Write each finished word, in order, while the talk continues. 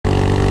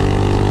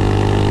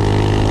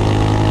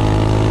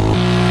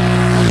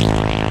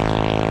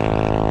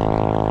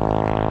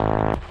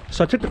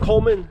So I took the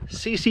Coleman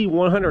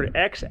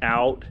CC100X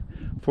out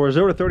for a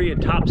 0 to 30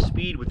 at top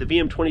speed with the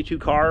VM22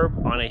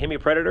 carb on a Hemi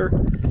Predator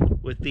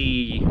with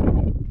the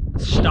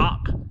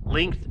stock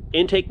length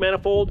intake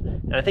manifold,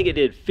 and I think it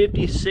did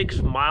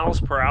 56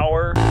 miles per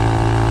hour.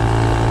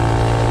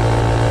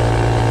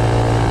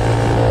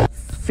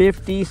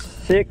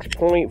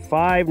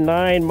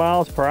 56.59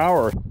 miles per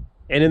hour.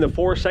 And in the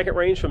 4-second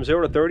range from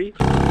 0 to 30.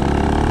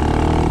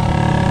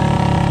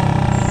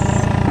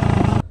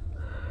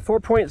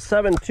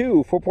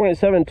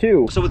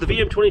 4.72. So with the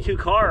VM22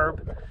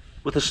 carb,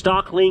 with the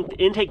stock length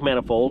intake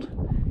manifold,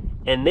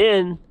 and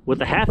then with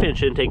the 1/2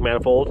 inch intake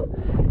manifold,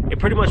 it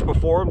pretty much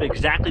performed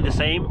exactly the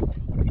same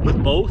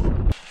with both.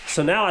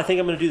 So now I think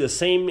I'm going to do the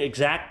same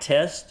exact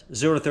test,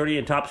 0 to 30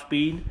 and top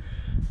speed,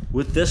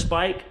 with this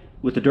bike,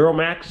 with the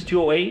DuroMax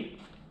 208.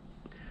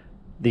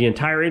 The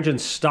entire engine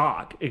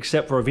stock,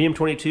 except for a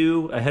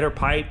VM22, a header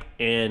pipe,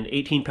 and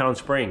 18-pound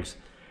springs.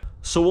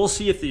 So we'll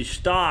see if the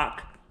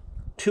stock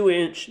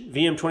 2-inch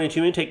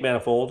VM22 intake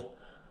manifold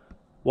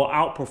will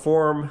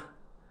outperform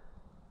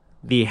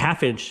the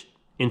 1/2 inch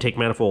intake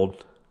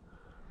manifold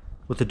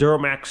with the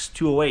DuroMax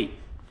 208.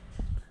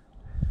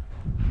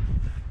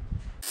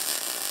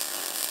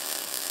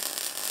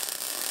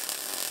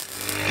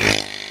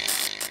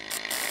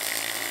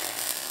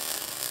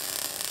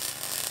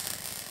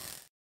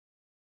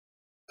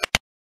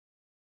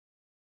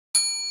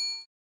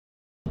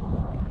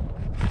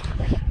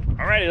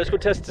 Alrighty, let's go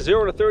test the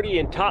 0 to 30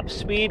 and top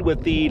speed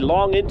with the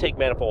long intake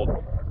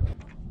manifold.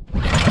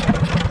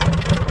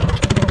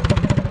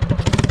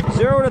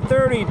 0 to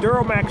 30,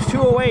 DuroMax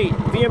 208,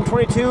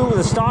 VM22 with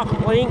a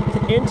stock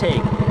length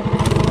intake.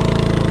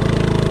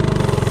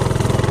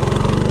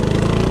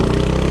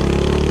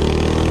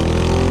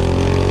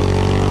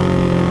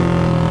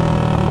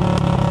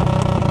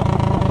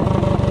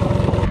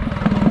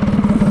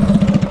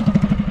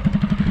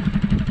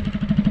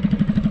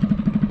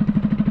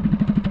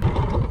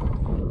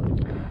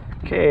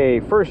 Okay,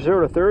 first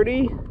 0 to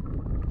 30,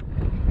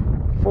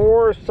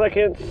 4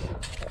 seconds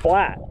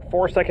flat,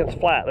 4 seconds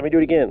flat. Let me do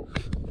it again.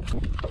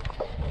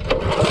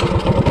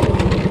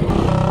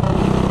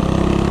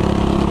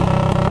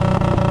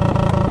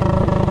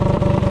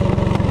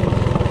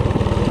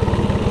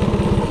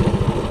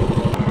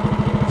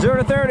 Zero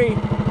to 30,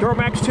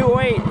 DuroMax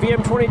 208,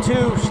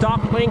 VM22,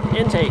 stock length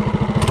intake.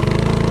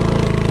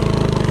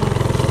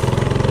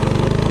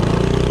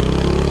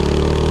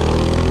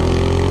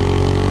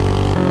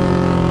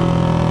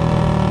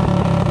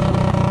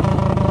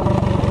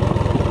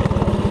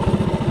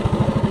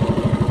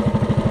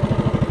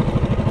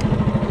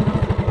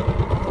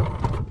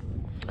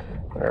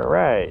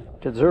 Alright,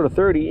 to 0 to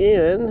 30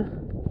 in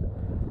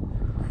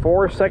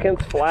 4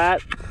 seconds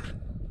flat.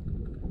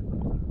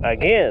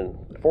 Again,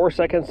 4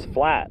 seconds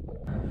flat.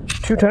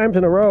 2 times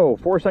in a row,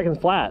 4 seconds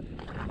flat.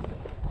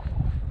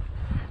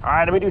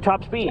 Alright, let me do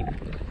top speed.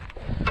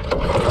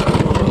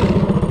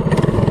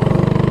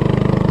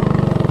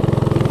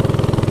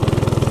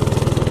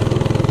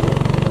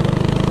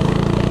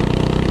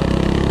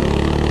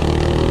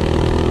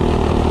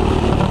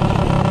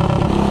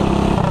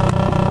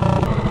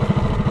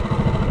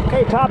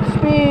 Okay, top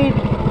speed.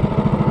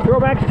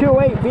 DuroMax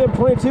 208,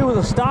 VM22 with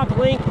a stock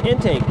length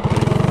intake.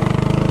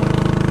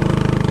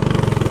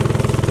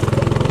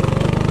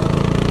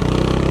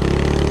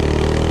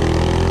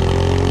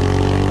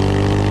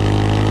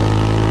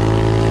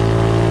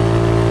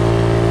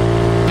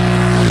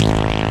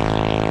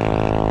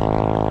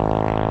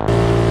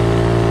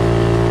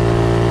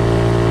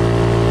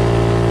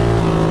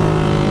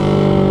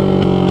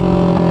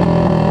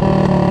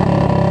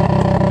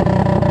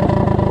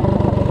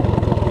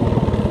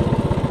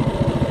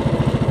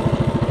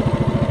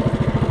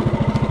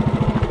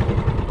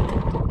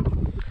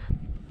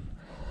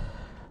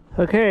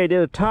 Okay, I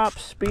did a top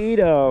speed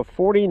of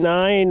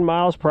 49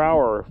 miles per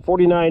hour,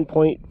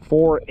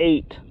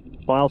 49.48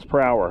 miles per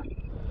hour.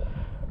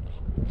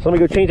 So let me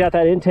go change out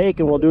that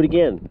intake and we'll do it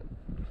again.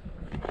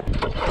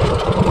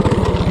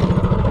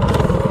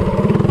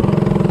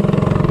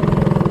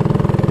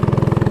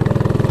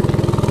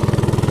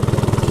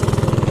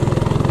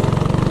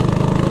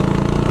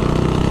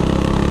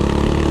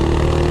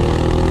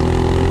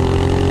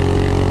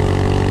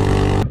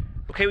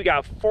 Okay, we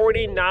got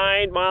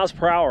 49 miles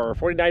per hour,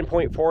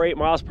 49.48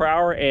 miles per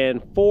hour,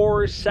 and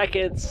 4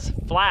 seconds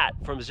flat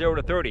from 0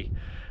 to 30.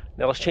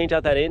 Now let's change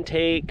out that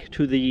intake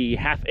to the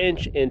 1/2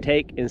 inch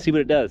intake and see what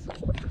it does.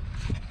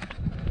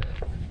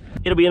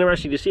 It'll be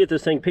interesting to see if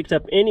this thing picks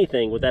up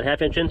anything with that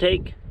 1/2 inch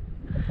intake.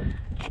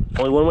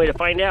 Only one way to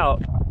find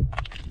out.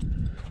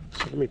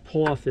 So let me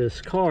pull off this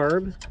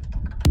carb.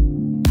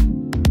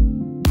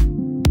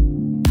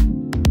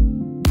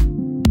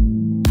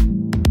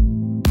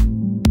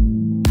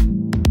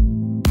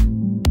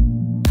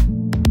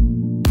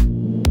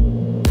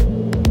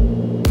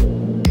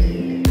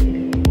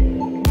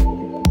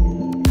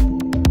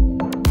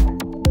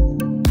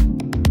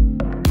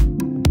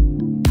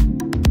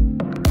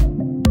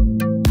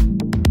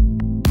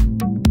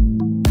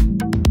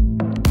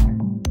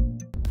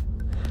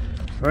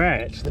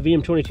 Alright, so the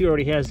VM22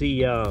 already has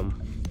the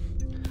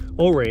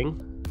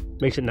O-ring.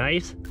 Makes it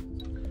nice.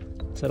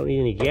 So I don't need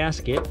any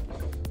gasket.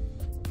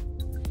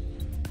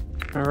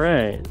 All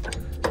right.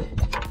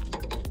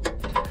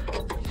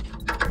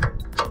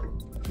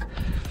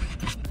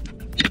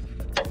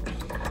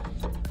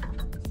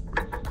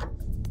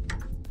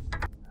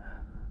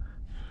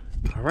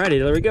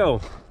 Alrighty, there we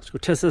go. Let's go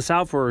test this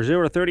out for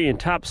 0 to 30 in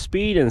top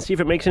speed and see if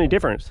it makes any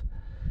difference.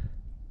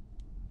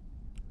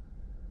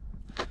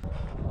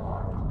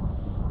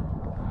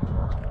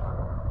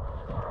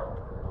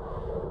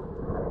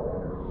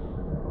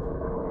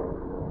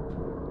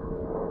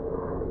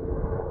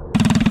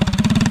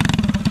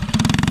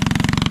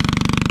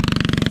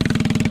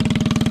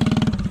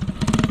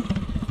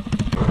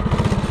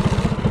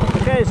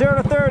 Okay,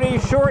 0 to 30,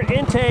 short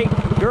intake,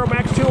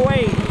 DuroMax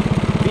 208,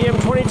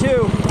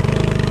 VM22.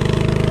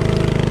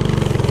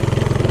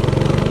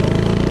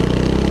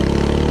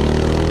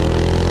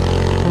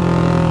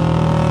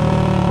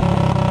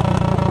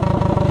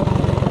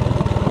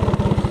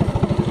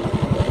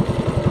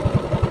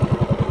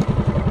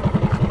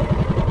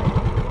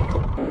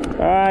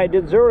 I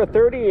did 0 to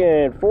 30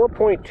 in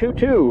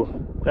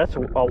 4.22. That's a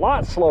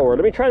lot slower.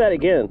 Let me try that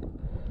again.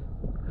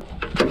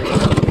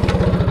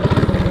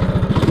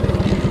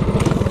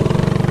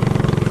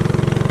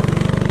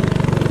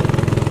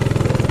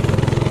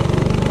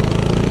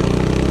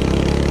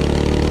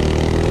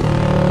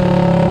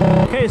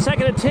 Okay,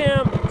 second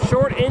attempt,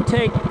 short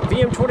intake,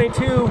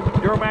 VM22,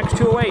 DuroMax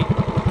 208.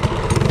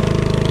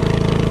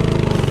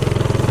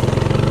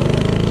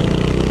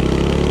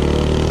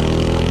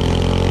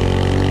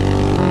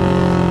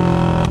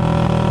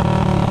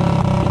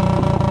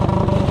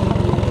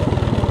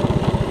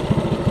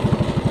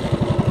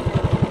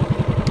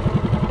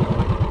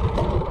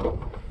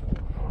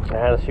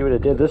 Let's see what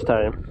it did this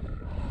time.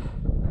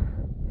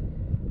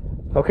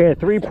 Okay,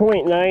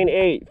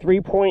 3.98,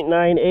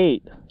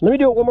 3.98. Let me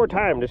do it one more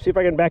time to see if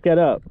I can back that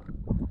up.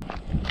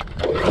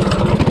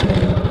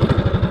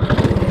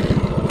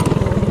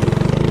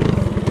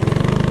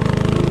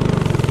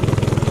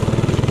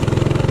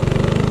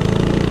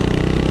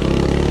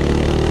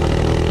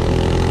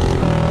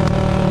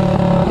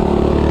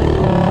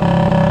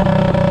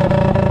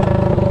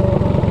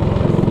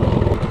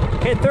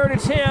 Okay, third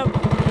attempt,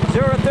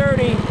 0 to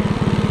 30.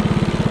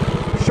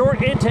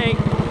 Short intake.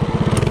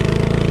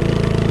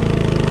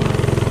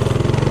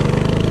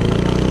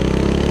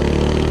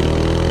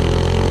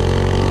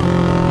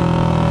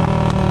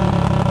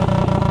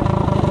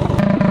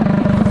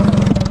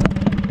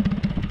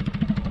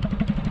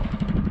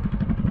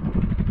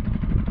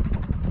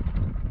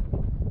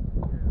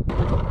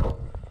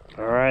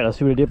 All right, let's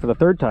see what it did for the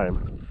third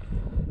time.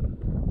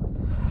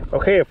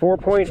 Okay, a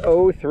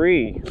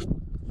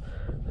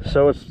 4.03.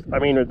 So it's, I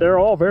mean, they're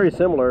all very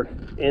similar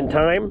in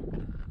time.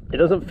 It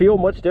doesn't feel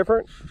much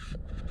different.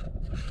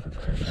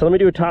 So let me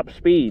do a top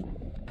speed.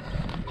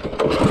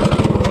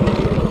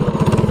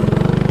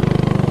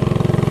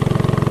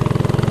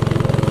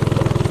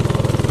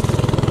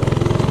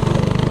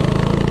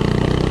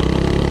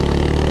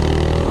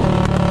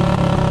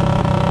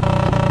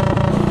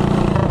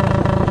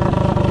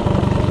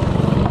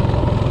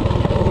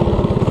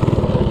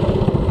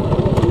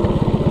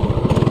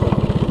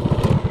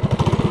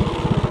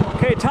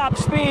 Okay, top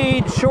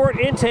speed, short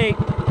intake.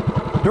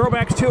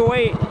 DuroMax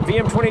 208,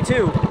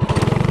 VM22.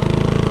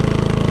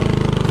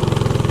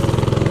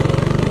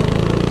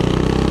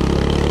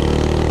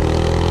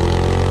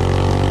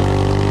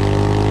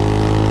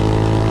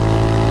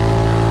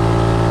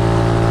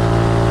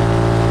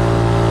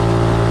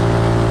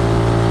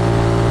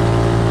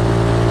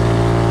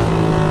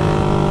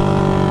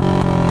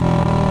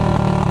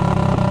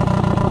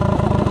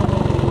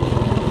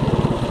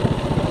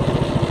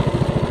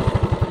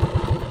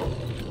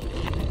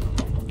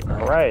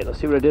 Alright,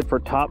 let's see what I did for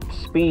top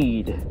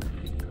speed.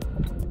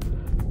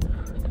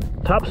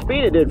 Top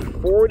speed, it did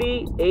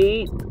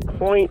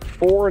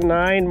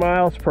 48.49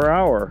 miles per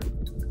hour.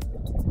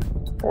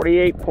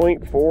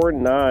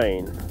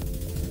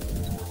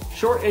 48.49.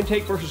 Short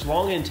intake versus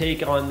long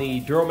intake on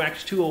the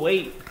DuroMax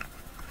 208.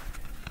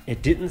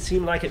 It didn't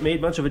seem like it made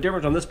much of a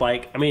difference on this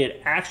bike. I mean,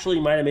 it actually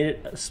might have made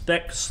it a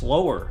speck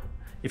slower.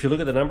 If you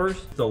look at the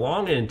numbers, the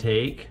long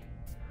intake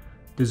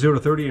did 0 to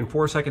 30 in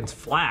 4 seconds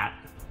flat.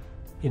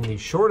 In the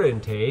short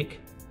intake,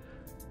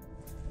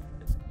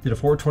 did a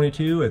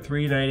 422, a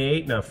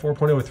 398, and a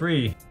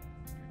 4.03.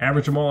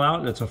 Average them all out,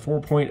 and it's a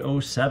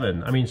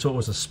 4.07. I mean, so it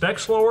was a speck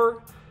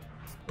slower,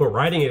 but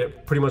riding it,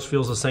 it pretty much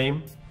feels the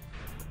same.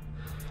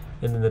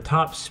 And then the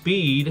top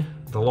speed,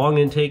 the long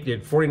intake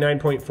did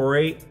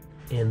 49.48,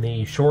 and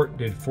the short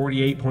did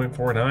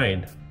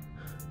 48.49.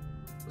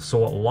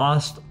 So it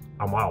lost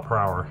a mile per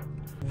hour.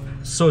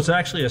 So it's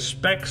actually a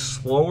speck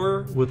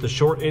slower with the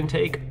short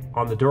intake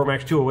on the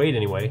DuroMax 208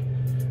 anyway.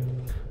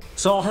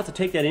 So I'll have to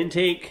take that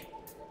intake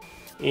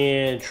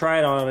and try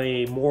it on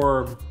a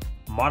more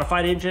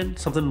modified engine,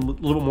 something a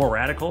little bit more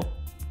radical.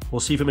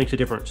 We'll see if it makes a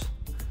difference.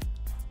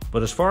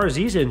 But as far as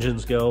these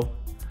engines go,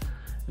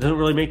 it doesn't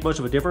really make much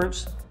of a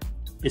difference.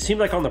 It seemed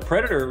like on the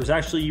Predator, it was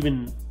actually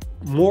even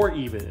more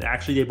even.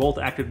 Actually, they both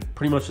acted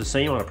pretty much the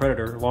same on a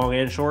Predator, long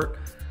and short.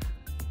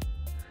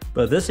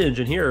 But this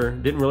engine here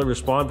didn't really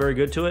respond very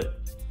good to it.